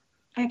you.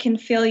 I can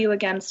feel you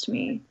against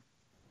me.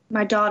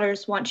 My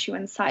daughters want you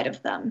inside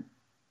of them.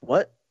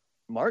 What?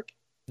 Mark?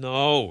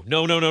 No.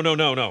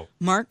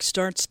 Mark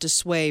starts to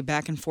sway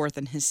back and forth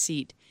in his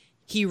seat.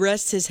 He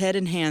rests his head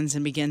in hands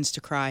and begins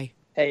to cry.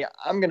 Hey,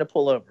 I'm going to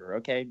pull over,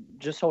 okay?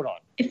 Just hold on.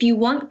 If you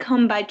won't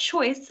come by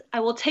choice, I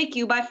will take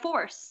you by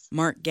force.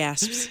 Mark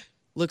gasps,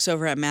 looks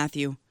over at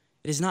Matthew.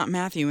 It is not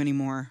Matthew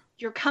anymore.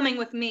 You're coming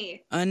with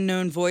me.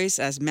 Unknown voice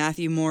as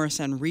Matthew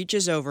Morrison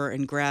reaches over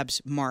and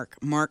grabs Mark.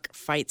 Mark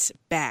fights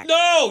back.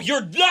 No,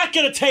 you're not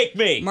going to take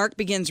me! Mark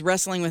begins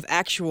wrestling with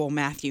actual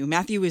Matthew.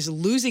 Matthew is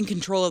losing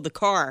control of the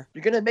car.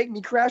 You're going to make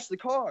me crash the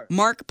car.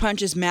 Mark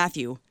punches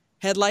Matthew.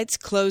 Headlights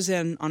close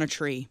in on a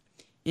tree.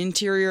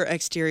 Interior,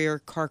 exterior,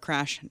 car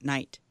crash,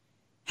 night.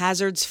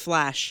 Hazards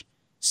flash.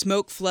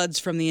 Smoke floods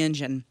from the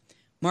engine.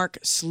 Mark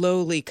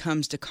slowly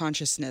comes to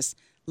consciousness,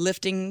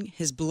 lifting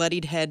his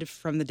bloodied head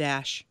from the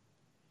dash.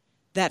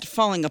 That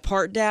falling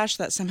apart dash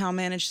that somehow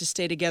managed to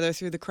stay together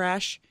through the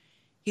crash.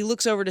 He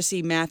looks over to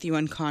see Matthew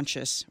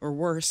unconscious, or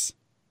worse,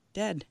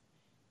 dead.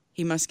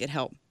 He must get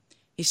help.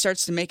 He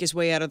starts to make his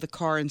way out of the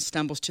car and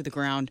stumbles to the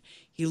ground.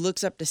 He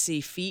looks up to see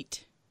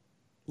feet,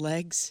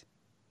 legs.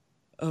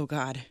 Oh,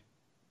 God.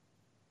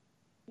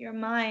 You're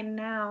mine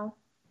now.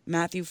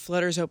 Matthew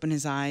flutters open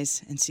his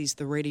eyes and sees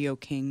the Radio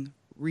King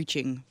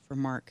reaching for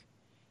Mark.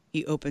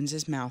 He opens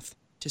his mouth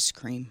to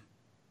scream.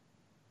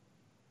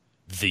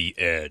 The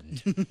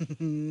end.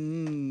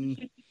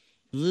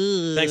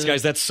 Thanks,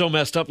 guys. That's so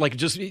messed up. Like,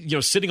 just,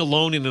 sitting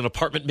alone in an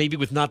apartment, maybe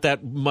with not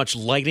that much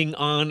lighting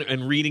on,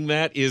 and reading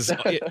that is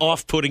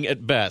off-putting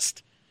at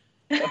best.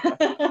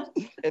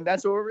 And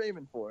that's what we're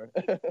aiming for.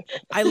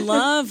 I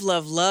love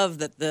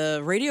that the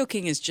Radio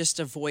King is just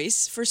a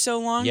voice for so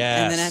long. Yes.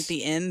 And then at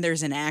the end,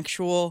 there's an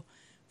actual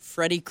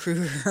Freddy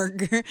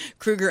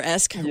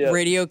Krueger-esque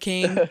Radio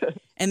King.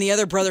 And the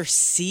other brother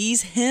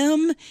sees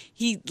him.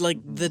 He, like,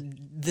 the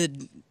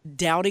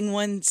doubting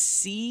one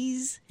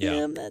sees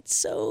him. That's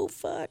so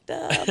fucked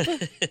up.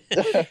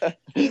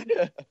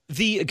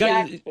 The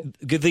guy,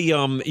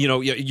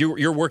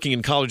 you're working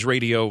in college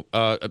radio,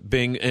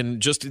 Bing,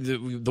 and just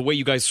the way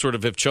you guys sort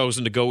of have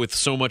chosen to go with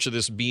so much of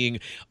this being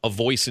a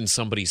voice in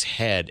somebody's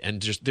head,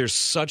 and just there's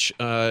such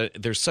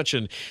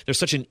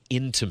an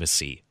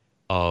intimacy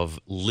of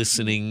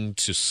listening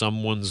to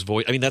someone's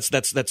voice. I mean,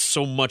 that's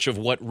so much of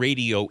what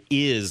radio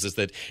is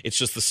that it's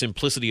just the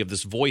simplicity of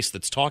this voice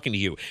that's talking to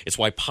you. It's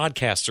why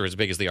podcasts are as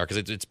big as they are,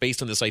 because it's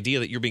based on this idea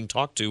that you're being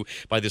talked to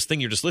by this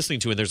thing you're just listening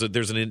to, and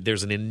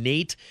there's an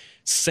innate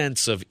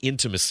sense of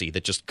intimacy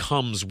that just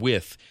comes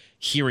with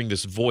hearing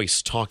this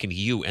voice talking to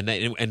you, and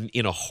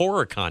in a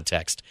horror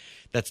context,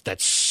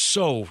 that's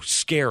so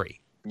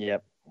scary.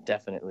 Yep,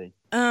 definitely.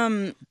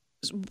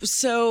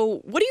 So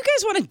what do you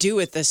guys want to do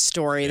with this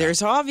story?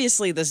 There's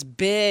obviously this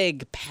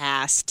big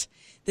past.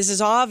 This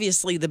is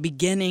obviously the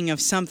beginning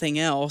of something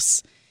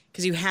else,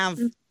 because you have,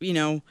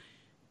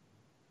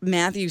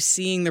 Matthew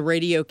seeing the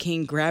Radio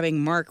King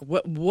grabbing Mark.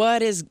 What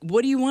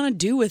do you want to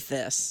do with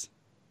this?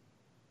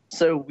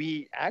 So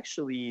we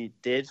actually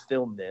did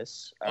film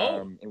this,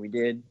 and we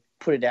did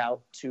put it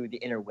out to the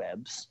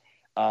interwebs.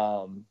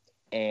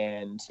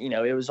 And,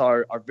 it was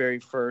our very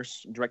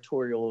first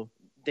directorial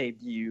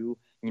debut.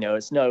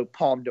 It's no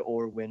Palme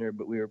d'Or winner,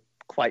 but we were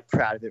quite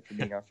proud of it for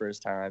being our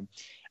first time.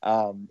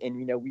 And,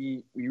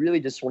 we really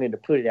just wanted to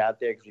put it out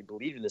there because we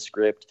believed in the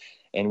script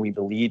and we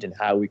believed in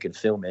how we could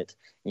film it,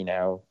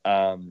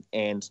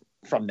 and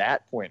from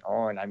that point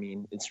on, I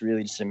mean, it's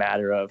really just a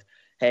matter of,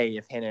 hey,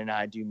 if Hannah and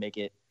I do make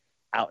it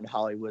out in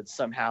Hollywood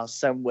somehow,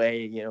 some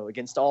way,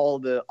 against all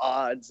the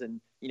odds and,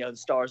 the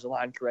stars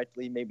align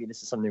correctly, maybe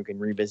this is something we can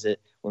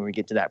revisit when we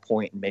get to that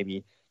point and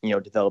maybe,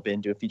 develop it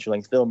into a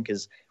feature-length film,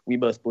 because we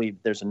both believe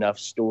there's enough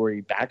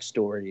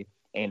backstory,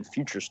 and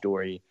future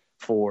story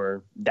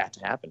for that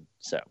to happen.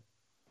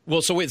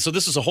 Well, so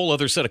this is a whole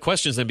other set of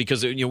questions then,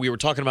 because we were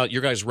talking about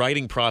your guys'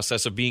 writing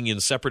process of being in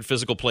separate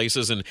physical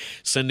places and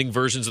sending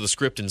versions of the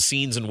script and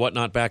scenes and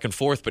whatnot back and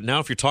forth. But now,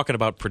 if you're talking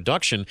about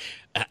production,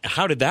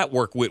 how did that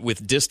work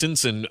with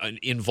distance and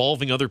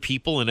involving other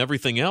people and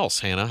everything else,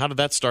 Hannah? How did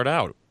that start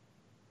out?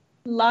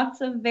 Lots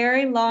of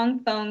very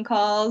long phone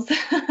calls.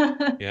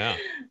 Yeah.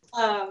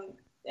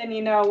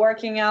 And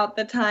working out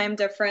the time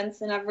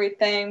difference and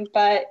everything,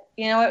 but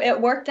it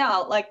worked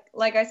out.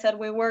 Like I said,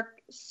 we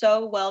worked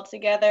so well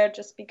together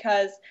just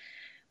because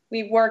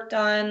we worked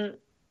on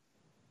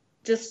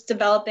just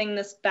developing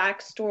this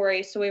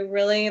backstory. So we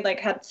really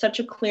had such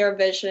a clear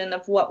vision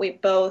of what we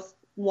both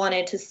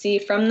wanted to see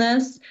from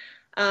this.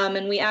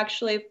 And we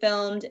actually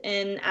filmed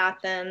in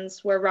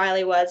Athens where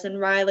Riley was, and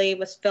Riley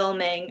was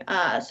filming.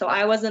 So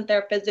I wasn't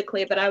there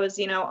physically, but I was,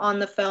 on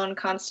the phone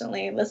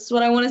constantly. This is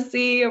what I want to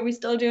see. Are we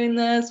still doing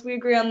this? We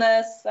agree on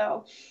this.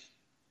 So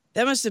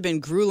that must have been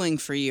grueling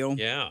for you.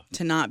 Yeah.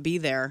 To not be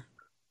there.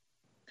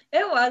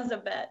 It was a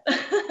bit.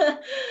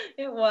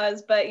 It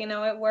was, but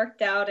it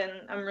worked out, and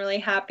I'm really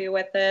happy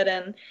with it.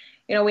 And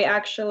we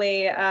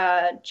actually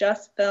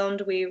just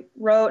filmed. We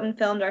wrote and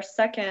filmed our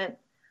second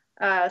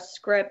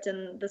script,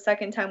 and the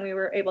second time we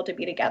were able to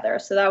be together,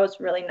 so that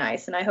was really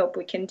nice, and I hope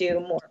we can do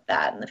more of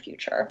that in the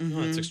future. Mm-hmm.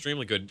 Oh, that's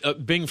extremely good.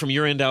 Bing, from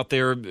your end out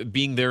there,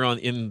 being there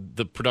in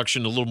the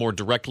production a little more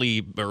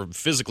directly or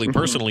physically,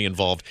 personally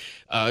involved,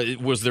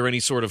 was there any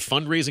sort of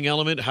fundraising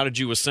element? How did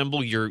you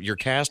assemble your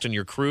cast and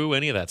your crew,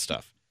 any of that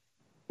stuff?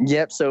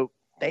 Yep. So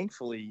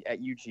thankfully at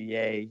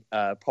UGA,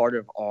 part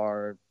of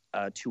our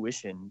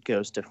tuition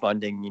goes to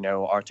funding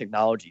our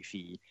technology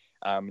fee.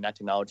 And that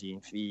technology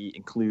fee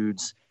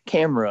includes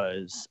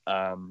cameras,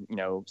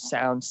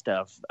 sound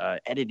stuff,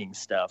 editing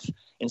stuff.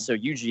 And so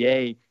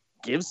UGA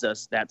gives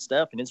us that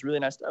stuff, and it's really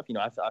nice stuff.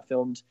 I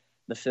filmed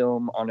the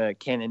film on a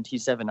Canon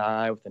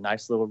T7i with a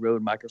nice little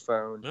Rode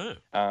microphone,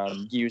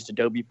 used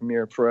Adobe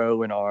Premiere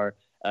Pro in our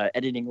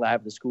editing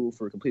lab at the school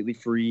for completely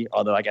free,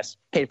 although I guess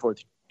paid for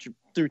it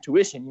through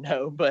tuition,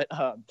 but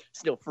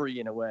still free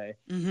in a way.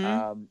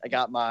 Mm-hmm. I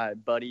got my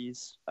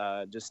buddies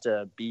just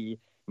to be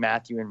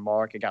Matthew and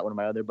Mark. I got one of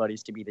my other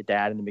buddies to be the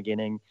dad in the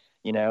beginning,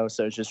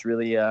 so it's just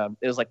really, it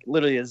was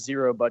literally a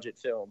zero budget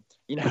film.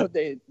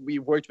 We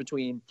worked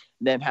between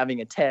them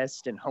having a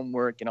test and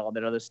homework and all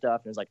that other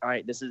stuff. And it was all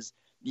right, this is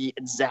the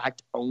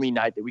exact only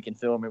night that we can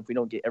film. And if we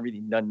don't get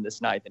everything done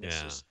this night, then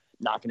it's just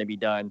not going to be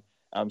done.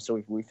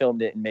 So we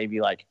filmed it in maybe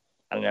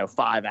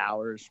 5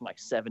 hours from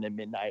 7 to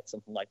midnight,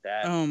 something like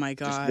that. Oh my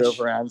gosh. Just drove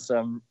around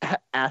some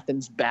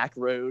Athens back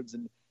roads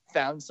and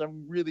found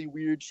some really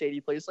weird,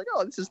 shady place.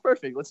 Oh, this is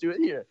perfect. Let's do it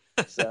here.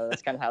 So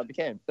that's kind of how it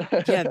became.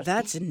 Yeah,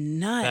 that's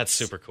nuts. That's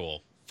super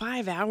cool.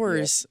 5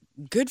 hours.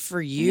 Yep. Good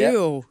for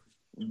you.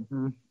 Yep.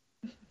 Mm-hmm.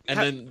 And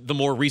then the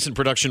more recent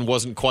production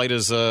wasn't quite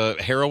as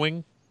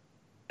harrowing?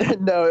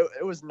 No,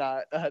 it was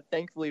not.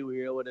 Thankfully, we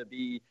were able to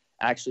be,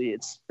 actually,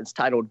 it's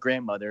titled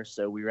Grandmother.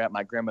 So we were at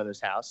my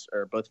grandmother's house,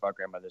 or both of our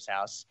grandmother's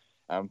house,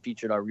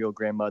 featured our real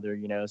grandmother,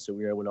 so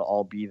we were able to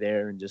all be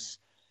there and just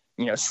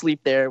sleep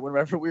there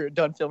whenever we were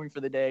done filming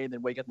for the day, and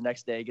then wake up the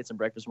next day, get some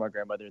breakfast from our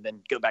grandmother, and then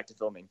go back to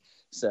filming.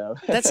 So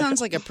that sounds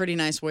like a pretty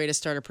nice way to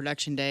start a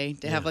production day,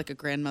 to have a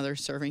grandmother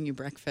serving you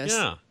breakfast.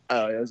 Yeah.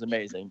 Oh, it was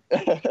amazing.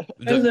 It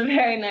was a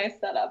very nice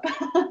setup.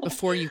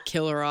 Before you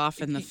kill her off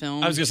in the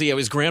film. I was going to say,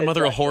 was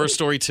Grandmother a horror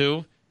story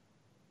too?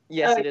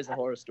 Yes, it is a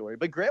horror story,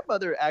 but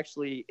Grandmother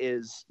actually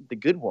is the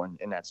good one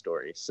in that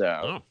story.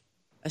 So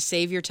a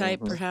savior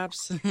type,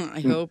 perhaps. I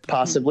hope.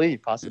 Possibly.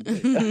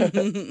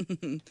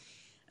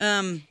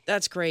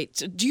 That's great.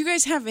 So do you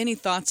guys have any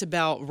thoughts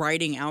about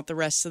writing out the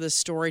rest of the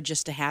story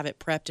just to have it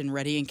prepped and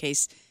ready in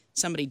case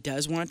somebody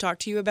does want to talk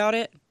to you about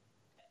it?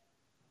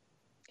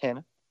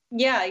 Hannah?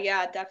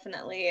 Yeah,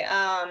 definitely.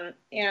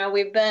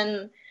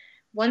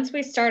 Once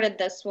we started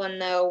this one,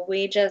 though,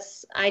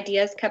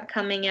 ideas kept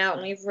coming out,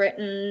 and we've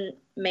written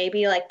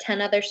maybe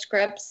 10 other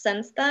scripts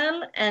since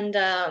then.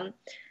 And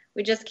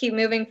we just keep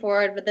moving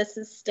forward, but this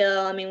is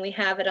still, we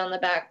have it on the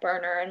back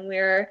burner, and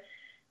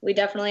we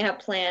definitely have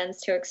plans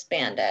to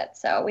expand it.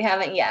 So we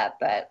haven't yet,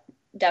 but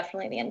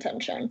definitely the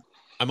intention.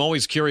 I'm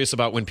always curious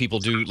about when people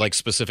do like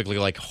specifically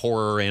like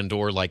horror and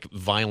or like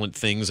violent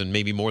things and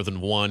maybe more than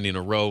one in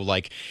a row,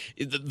 like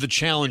the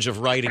challenge of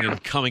writing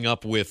and coming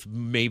up with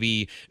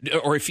maybe,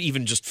 or if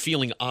even just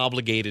feeling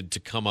obligated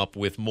to come up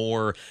with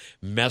more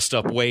messed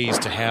up ways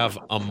to have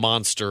a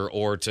monster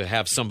or to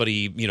have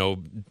somebody,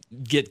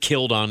 get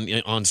killed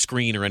on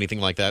screen or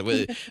anything like that.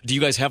 Do you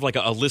guys have like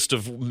a list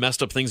of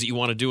messed up things that you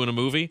want to do in a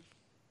movie?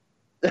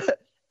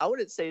 I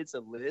wouldn't say it's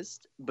a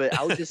list, but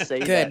I would just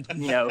say that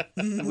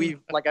we've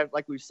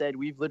we've said,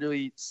 we've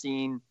literally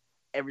seen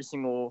every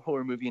single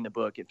horror movie in the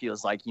book. It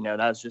feels like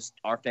that's just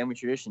our family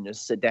tradition,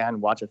 just sit down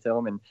and watch a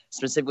film, and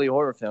specifically a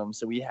horror film.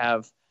 So we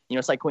have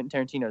it's like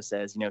Quentin Tarantino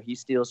says, he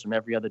steals from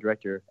every other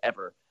director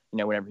ever,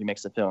 whenever he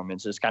makes a film. And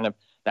so it's kind of,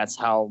 that's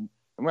how,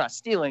 and we're not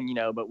stealing,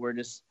 but we're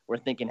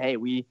thinking, hey,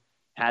 we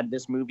had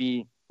this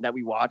movie that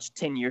we watched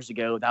 10 years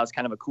ago. That was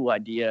kind of a cool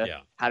idea. Yeah.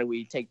 How do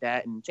we take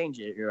that and change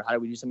it? Or how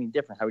do we do something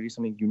different? How do we do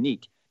something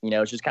unique?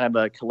 It's just kind of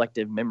a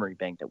collective memory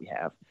bank that we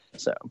have.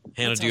 So,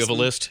 Hannah, do you have a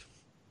list?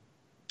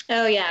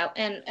 Oh yeah.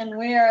 And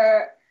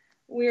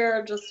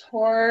we're just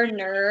horror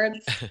nerds.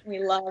 We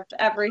love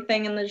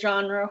everything in the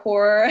genre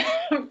horror,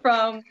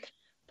 from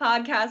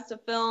podcasts to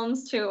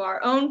films to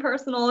our own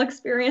personal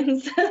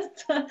experiences.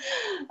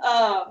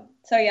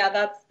 So yeah,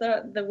 that's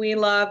the we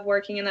love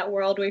working in that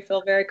world. We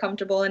feel very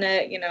comfortable in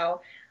it.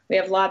 We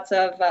have lots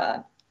of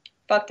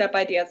fucked up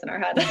ideas in our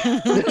head.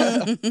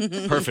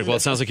 Perfect. Well,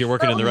 it sounds like you're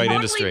working in the right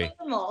industry.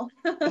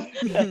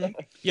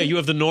 Yeah, you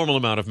have the normal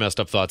amount of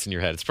messed up thoughts in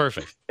your head. It's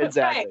perfect.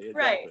 Exactly.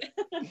 Right.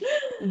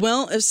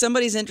 Well, if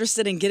somebody's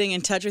interested in getting in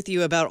touch with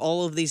you about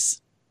all of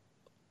these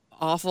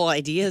awful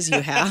ideas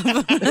you have,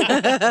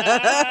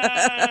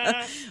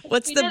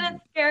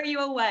 didn't scare you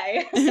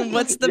away.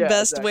 What's the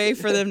best way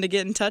for them to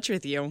get in touch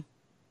with you?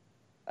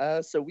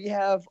 So we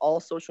have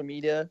all social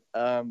media.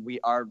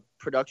 Our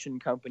production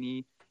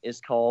company is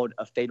called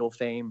A Fatal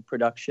Fame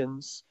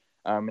Productions,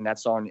 and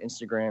that's on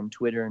Instagram,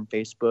 Twitter, and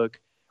Facebook.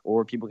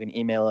 Or people can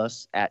email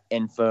us at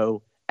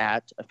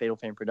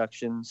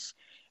info@afatalfameproductions,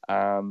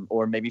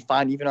 or maybe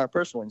find even our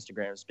personal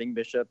Instagrams, Bing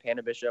Bishop,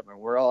 Hannah Bishop, and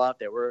we're all out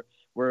there.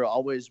 We're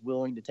always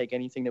willing to take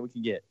anything that we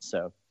can get.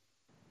 So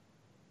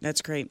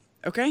that's great.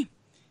 Okay.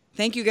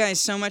 Thank you guys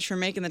so much for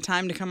making the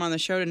time to come on the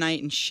show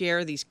tonight and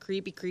share these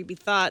creepy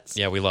thoughts.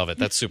 Yeah, we love it.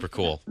 That's super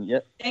cool.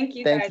 Yep. Thank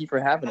you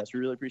for having us. We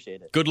really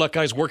appreciate it. Good luck,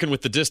 guys, working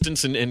with the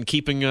distance and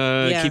keeping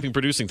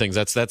producing things.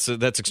 That's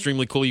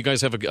extremely cool. You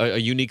guys have a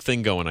unique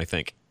thing going, I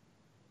think.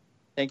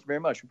 Thank you very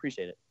much. We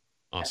appreciate it.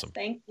 Awesome.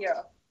 Yes, thank you.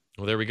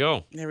 Well, there we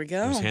go. There we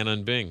go. There's Hannah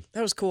and Bing.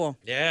 That was cool.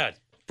 Yeah.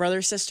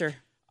 Brother, sister.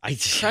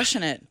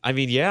 Crushing it. I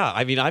mean, yeah.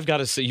 I mean,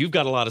 you've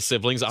got a lot of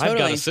siblings. Totally. I've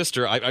got a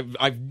sister.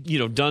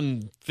 I've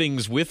done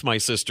things with my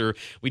sister.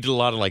 We did a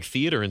lot of like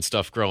theater and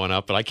stuff growing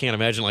up, but I can't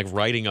imagine like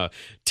writing a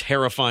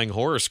terrifying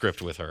horror script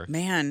with her.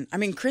 Man, I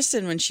mean,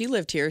 Kristen, when she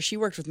lived here, she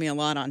worked with me a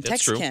lot on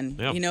Textkin,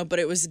 yeah. But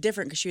it was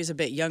different because she was a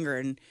bit younger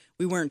and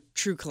we weren't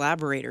true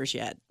collaborators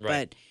yet.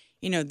 Right.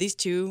 But, these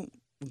two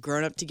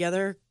grown up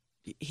together.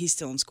 He's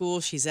still in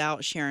school. She's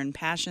out sharing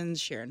passions,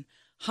 sharing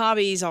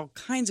hobbies, all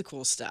kinds of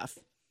cool stuff.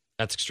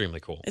 That's extremely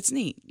cool. It's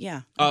neat,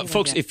 yeah.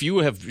 Folks, if you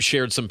have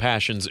shared some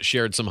passions,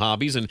 shared some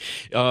hobbies, and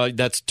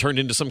that's turned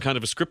into some kind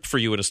of a script for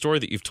you and a story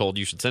that you've told,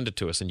 you should send it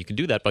to us. And you can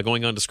do that by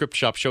going on to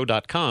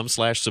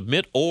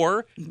scriptshopshow.com/submit,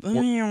 or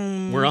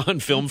we're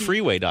on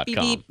filmfreeway.com.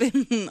 Beep,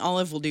 beep.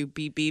 Olive will do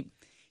beep, beep.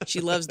 She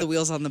loves the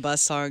Wheels on the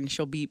Bus song.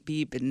 She'll beep,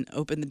 beep, and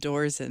open the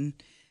doors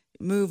and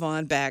move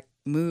on back.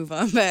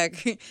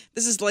 This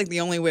is like the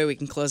only way we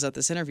can close out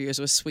this interview is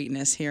with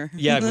sweetness here.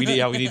 Yeah, we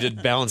need to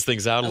balance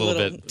things out a little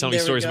bit. Tell me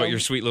stories about your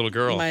sweet little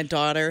girl. My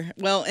daughter.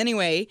 Well,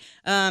 anyway,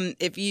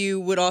 if you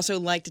would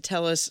also like to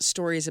tell us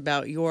stories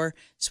about your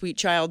sweet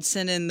child,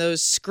 send in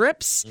those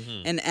scripts.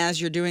 Mm-hmm. And as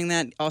you're doing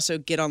that, also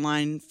get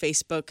online,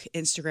 Facebook,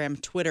 Instagram,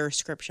 Twitter,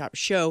 Script Shop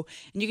Show,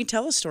 and you can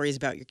tell us stories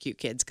about your cute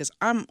kids because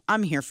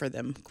I'm here for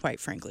them, quite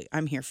frankly.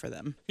 I'm here for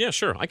them. Yeah,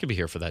 sure. I could be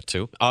here for that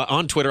too.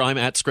 On Twitter, I'm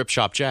at Script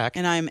Shop Jack.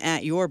 And I'm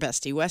at your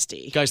Bestie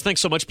Westie. Guys, thanks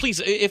so much. Please,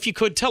 if you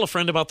could, tell a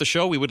friend about the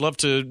show. We would love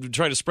to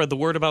try to spread the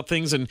word about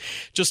things, and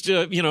just,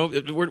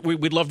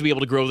 we'd love to be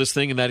able to grow this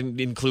thing, and that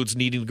includes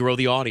needing to grow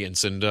the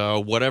audience, and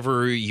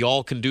whatever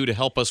y'all can do to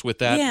help us with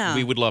that,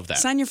 we would love that.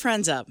 Sign your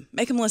friends up.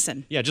 Make them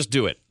listen. Yeah, just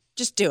do it.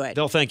 Just do it.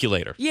 They'll thank you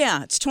later.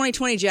 Yeah, it's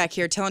 2020 Jack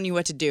here telling you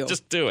what to do.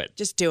 Just do it.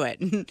 Just do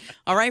it.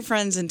 All right,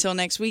 friends, until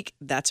next week,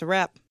 that's a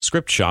wrap.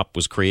 Script Shop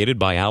was created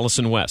by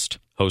Allison West.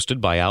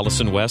 Hosted by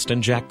Allison West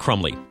and Jack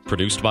Crumley.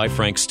 Produced by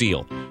Frank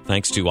Steele.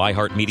 Thanks to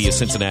iHeartMedia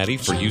Cincinnati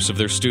for use of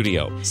their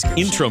studio.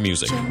 Intro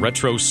music,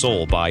 Retro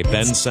Soul by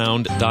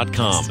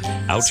bensound.com.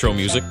 Outro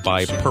music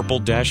by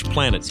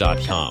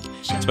purple-planet.com.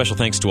 Special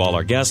thanks to all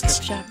our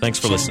guests. Thanks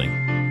for listening.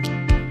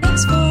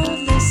 Thanks for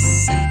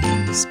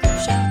listening to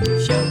Script Shop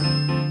Show.